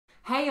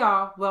Hey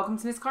y'all, welcome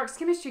to Miss Clark's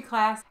chemistry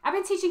class. I've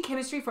been teaching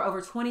chemistry for over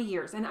 20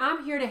 years and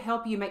I'm here to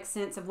help you make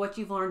sense of what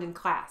you've learned in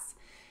class.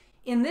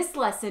 In this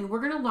lesson, we're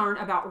going to learn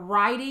about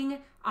writing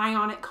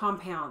ionic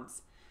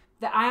compounds.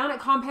 The ionic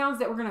compounds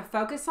that we're going to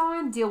focus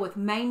on deal with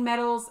main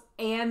metals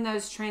and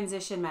those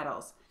transition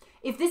metals.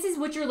 If this is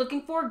what you're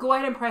looking for, go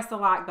ahead and press the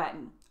like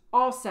button.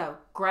 Also,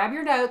 grab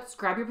your notes,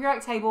 grab your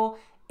periodic table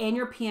and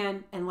your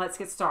pen, and let's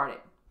get started.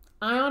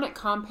 Ionic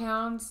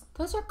compounds,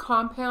 those are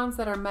compounds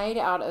that are made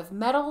out of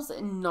metals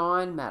and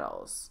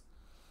non-metals.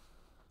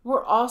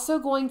 We're also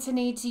going to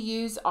need to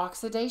use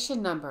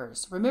oxidation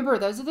numbers. Remember,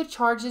 those are the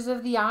charges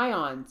of the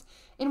ions,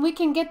 and we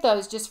can get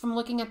those just from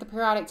looking at the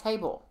periodic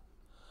table.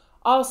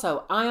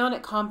 Also,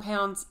 ionic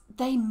compounds,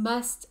 they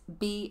must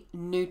be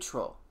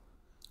neutral.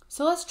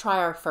 So let's try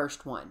our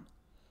first one.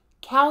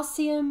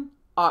 Calcium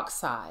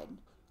oxide.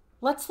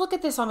 Let's look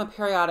at this on the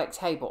periodic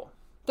table.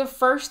 The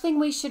first thing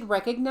we should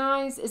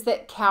recognize is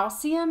that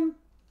calcium,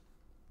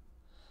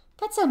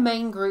 that's a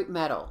main group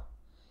metal.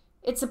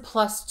 It's a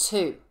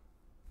 +2.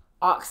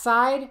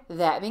 Oxide,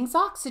 that means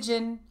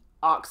oxygen.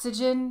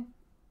 Oxygen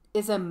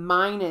is a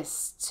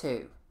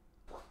 -2.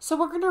 So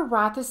we're going to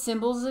write the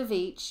symbols of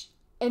each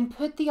and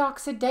put the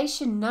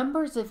oxidation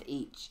numbers of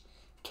each.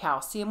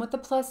 Calcium with the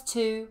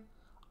 +2,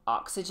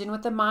 oxygen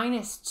with the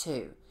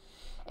 -2.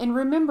 And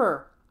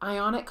remember,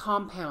 ionic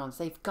compounds,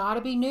 they've got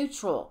to be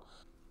neutral.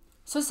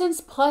 So since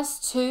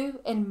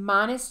 +2 and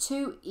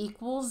 -2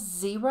 equals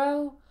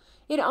 0,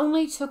 it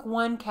only took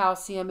one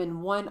calcium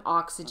and one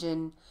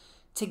oxygen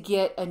to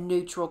get a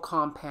neutral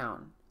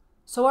compound.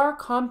 So our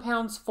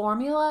compound's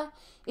formula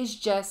is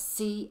just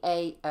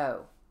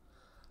CaO.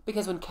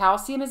 Because when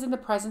calcium is in the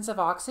presence of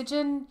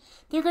oxygen,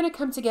 they're going to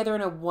come together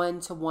in a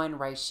 1-to-1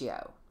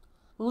 ratio.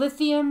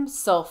 Lithium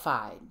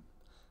sulfide.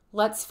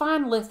 Let's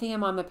find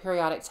lithium on the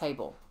periodic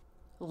table.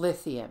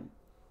 Lithium.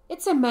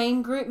 It's a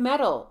main group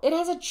metal. It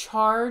has a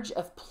charge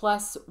of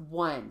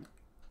 +1.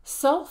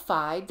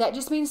 Sulfide, that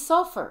just means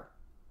sulfur.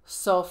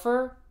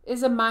 Sulfur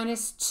is a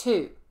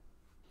 -2.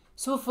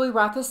 So if we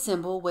write the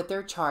symbol with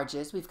their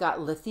charges, we've got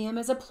lithium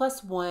as a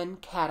 +1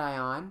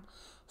 cation,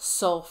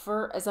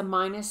 sulfur as a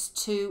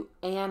 -2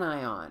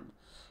 anion.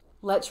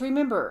 Let's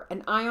remember,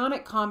 an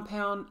ionic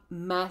compound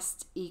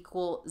must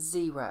equal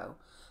 0.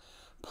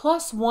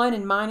 +1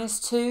 and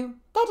 -2,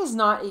 that does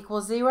not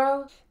equal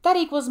 0. That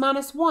equals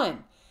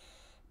 -1.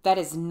 That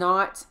is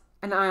not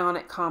an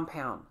ionic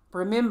compound.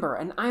 Remember,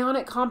 an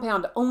ionic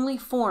compound only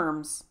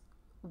forms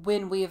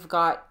when we have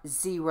got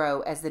 0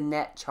 as the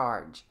net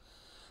charge.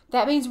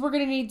 That means we're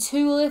going to need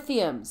 2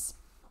 lithiums.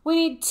 We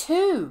need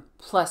 2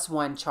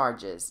 +1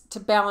 charges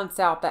to balance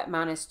out that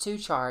 -2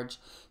 charge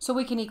so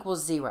we can equal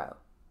 0.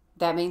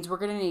 That means we're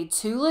going to need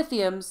 2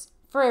 lithiums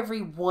for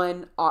every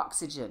 1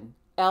 oxygen,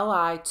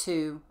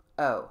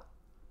 Li2O.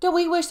 Don't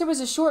we wish there was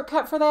a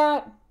shortcut for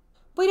that?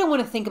 We don't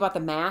want to think about the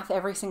math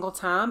every single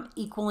time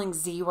equaling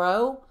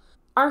 0.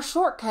 Our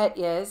shortcut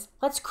is,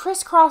 let's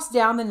crisscross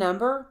down the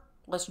number.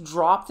 Let's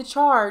drop the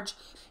charge.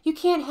 You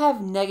can't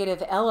have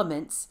negative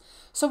elements,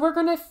 so we're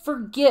going to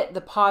forget the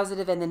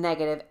positive and the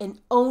negative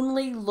and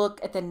only look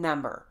at the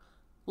number.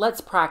 Let's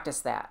practice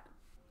that.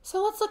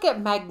 So let's look at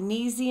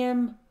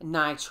magnesium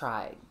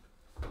nitride.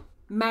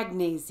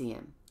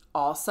 Magnesium,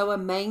 also a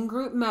main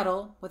group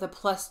metal with a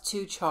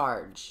 +2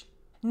 charge.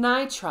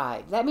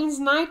 Nitride, that means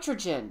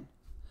nitrogen.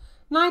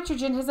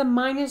 Nitrogen has a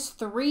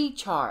 -3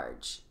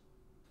 charge.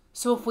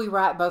 So if we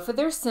write both of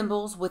their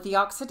symbols with the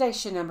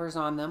oxidation numbers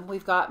on them,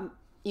 we've got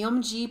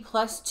Mg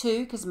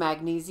 +2 because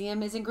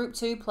magnesium is in group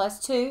 2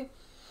 +2.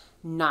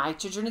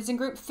 Nitrogen is in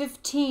group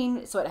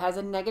 15, so it has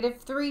a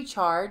 -3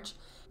 charge.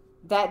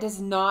 That does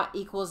not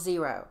equal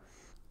 0.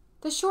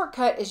 The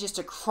shortcut is just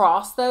to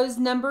cross those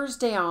numbers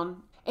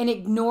down and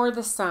ignore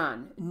the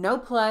sign. No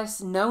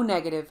plus, no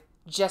negative,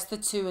 just the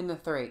 2 and the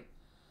 3.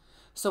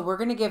 So we're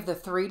going to give the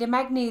 3 to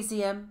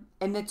magnesium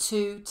and the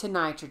 2 to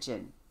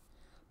nitrogen.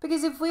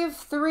 Because if we have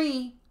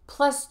 3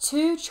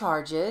 +2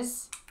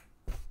 charges,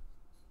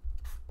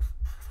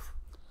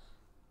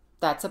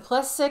 that's a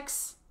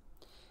 +6.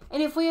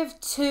 And if we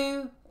have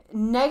 2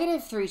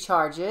 -3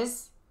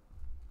 charges,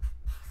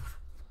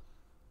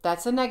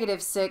 that's a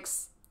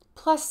 -6.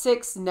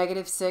 +6,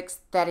 -6,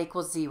 that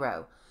equals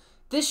 0.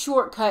 This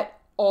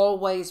shortcut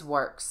always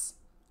works.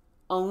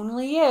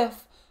 Only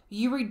if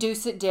you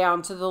reduce it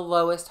down to the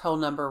lowest whole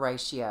number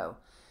ratio.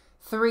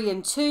 3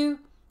 and 2,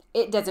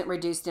 it doesn't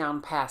reduce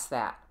down past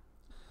that.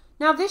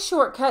 Now this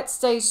shortcut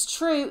stays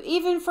true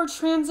even for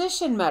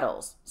transition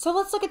metals. So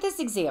let's look at this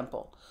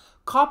example.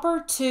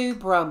 Copper 2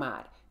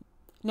 bromide.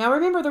 Now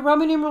remember the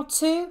Roman numeral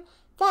 2,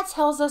 that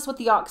tells us what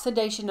the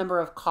oxidation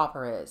number of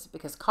copper is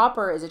because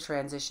copper is a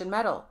transition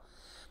metal.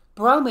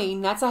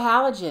 Bromine, that's a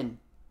halogen.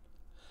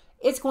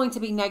 It's going to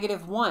be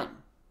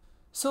 -1.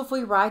 So if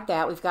we write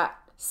that, we've got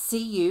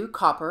Cu,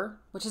 copper,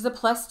 which is a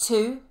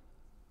 +2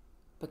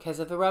 because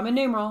of the Roman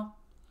numeral.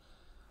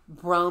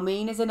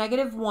 Bromine is a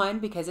 -1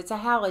 because it's a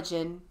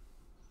halogen.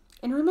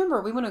 And remember,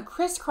 we want to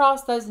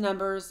crisscross those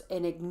numbers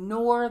and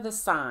ignore the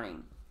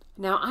sign.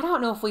 Now, I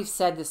don't know if we've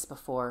said this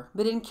before,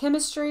 but in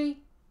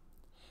chemistry,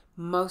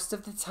 most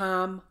of the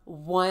time,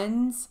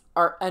 ones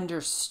are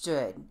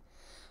understood.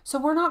 So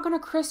we're not going to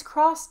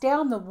crisscross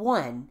down the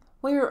 1.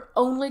 We're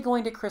only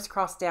going to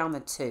crisscross down the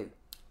 2.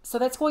 So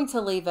that's going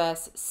to leave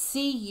us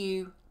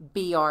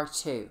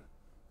CuBr2.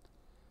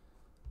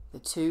 The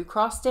 2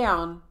 cross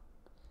down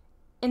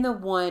and the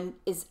 1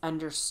 is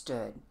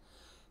understood.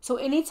 So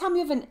anytime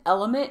you have an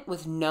element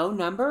with no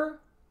number,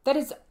 that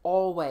is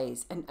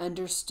always an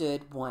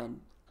understood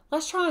 1.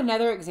 Let's try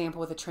another example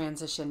with a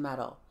transition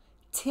metal.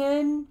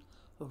 10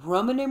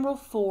 Roman numeral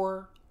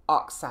 4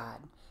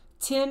 oxide.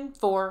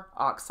 10,4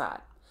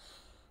 oxide.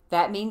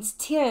 That means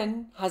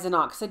 10 has an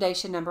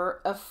oxidation number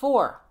of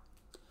 4.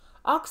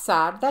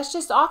 Oxide, that's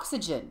just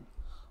oxygen.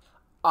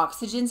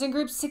 Oxygen's in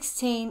group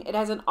 16. It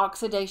has an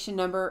oxidation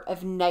number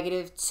of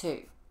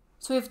 -2.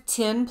 So we have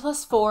 10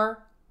 plus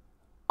 4,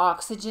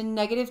 oxygen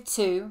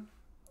 -2.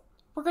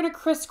 We're going to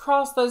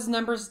crisscross those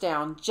numbers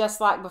down just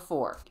like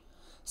before.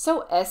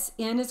 So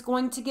SN is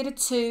going to get a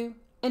 2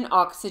 and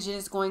oxygen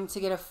is going to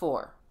get a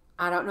 4.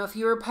 I don't know if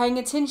you were paying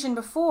attention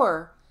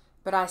before,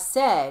 but I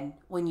said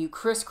when you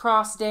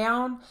crisscross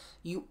down,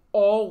 you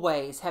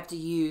always have to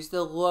use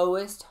the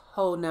lowest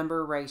whole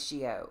number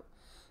ratio.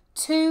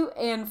 2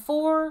 and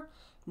 4,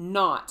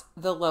 not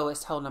the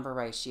lowest whole number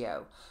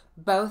ratio.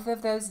 Both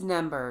of those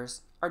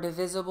numbers are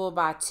divisible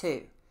by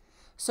 2.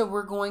 So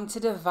we're going to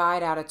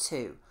divide out of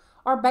 2.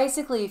 Or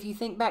basically, if you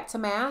think back to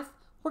math,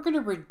 we're going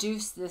to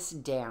reduce this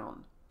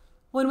down.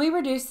 When we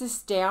reduce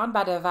this down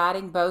by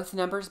dividing both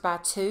numbers by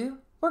 2,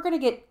 we're going to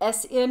get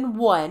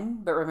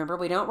SN1, but remember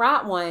we don't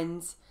write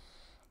ones,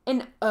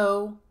 and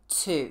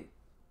O2.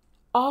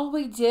 All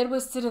we did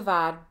was to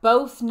divide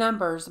both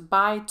numbers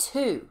by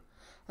 2.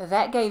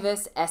 That gave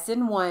us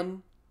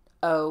SN1,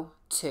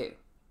 O2.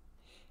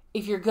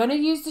 If you're going to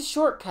use the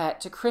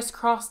shortcut to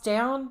crisscross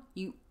down,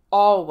 you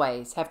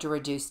always have to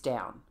reduce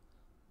down.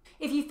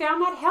 If you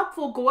found that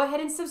helpful, go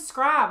ahead and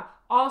subscribe.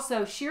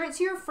 Also, share it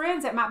to your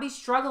friends that might be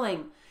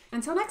struggling.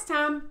 Until next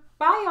time,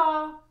 bye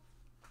y'all.